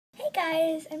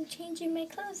guys, I'm changing my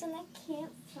clothes and I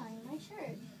can't find my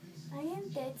shirt. I am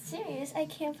dead serious. I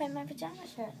can't find my pajama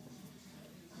shirt.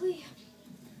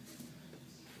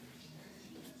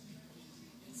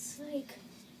 It's like,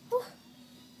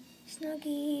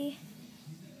 Snuggie.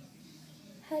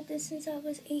 Had this since I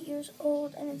was 8 years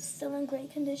old and it's still in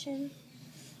great condition.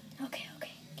 Okay.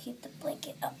 Keep the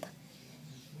blanket up.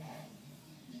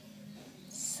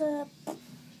 Sup?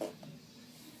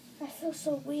 I feel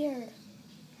so weird.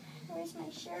 Where's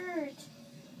my shirt?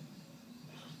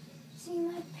 See,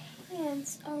 my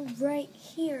pants are right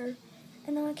here,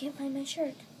 and now I can't find my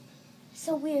shirt.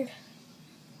 So weird.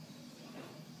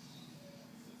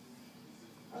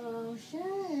 Oh,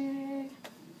 shirt.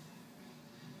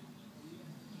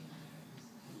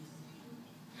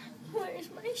 Where's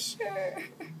my shirt?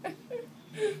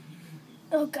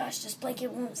 Oh gosh, this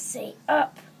blanket won't stay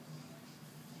up.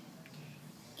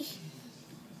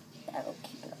 That'll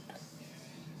keep it up.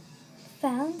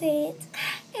 Found it.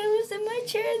 It was in my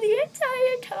chair the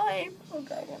entire time. Oh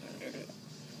god, I'm an idiot.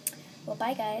 Well,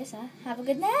 bye guys. Have a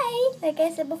good night. Like I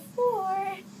said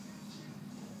before.